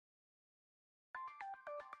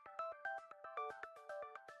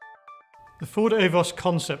The Ford Evos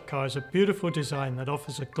Concept car is a beautiful design that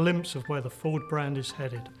offers a glimpse of where the Ford brand is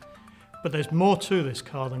headed. But there's more to this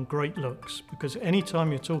car than great looks, because anytime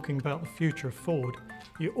you're talking about the future of Ford,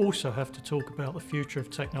 you also have to talk about the future of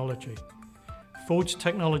technology. Ford's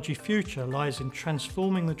technology future lies in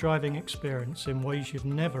transforming the driving experience in ways you've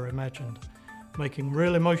never imagined, making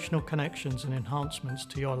real emotional connections and enhancements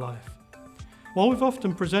to your life. While we've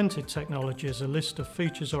often presented technology as a list of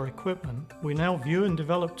features or equipment, we now view and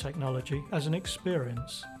develop technology as an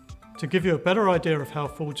experience. To give you a better idea of how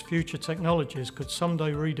Ford's future technologies could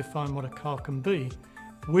someday redefine what a car can be,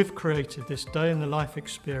 we've created this day-in-the-life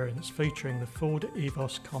experience featuring the Ford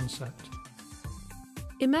Evos Concept.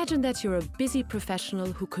 Imagine that you're a busy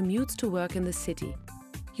professional who commutes to work in the city.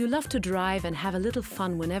 You love to drive and have a little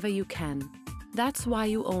fun whenever you can. That's why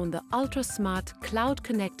you own the ultra-smart,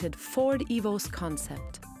 cloud-connected Ford Evos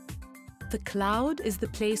Concept. The cloud is the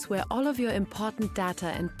place where all of your important data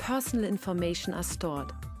and personal information are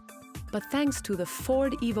stored. But thanks to the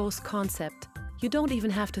Ford Evos Concept, you don't even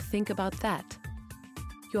have to think about that.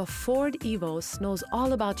 Your Ford Evos knows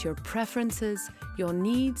all about your preferences, your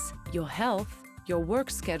needs, your health, your work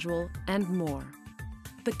schedule, and more.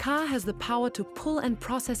 The car has the power to pull and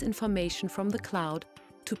process information from the cloud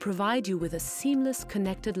to provide you with a seamless,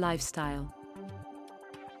 connected lifestyle.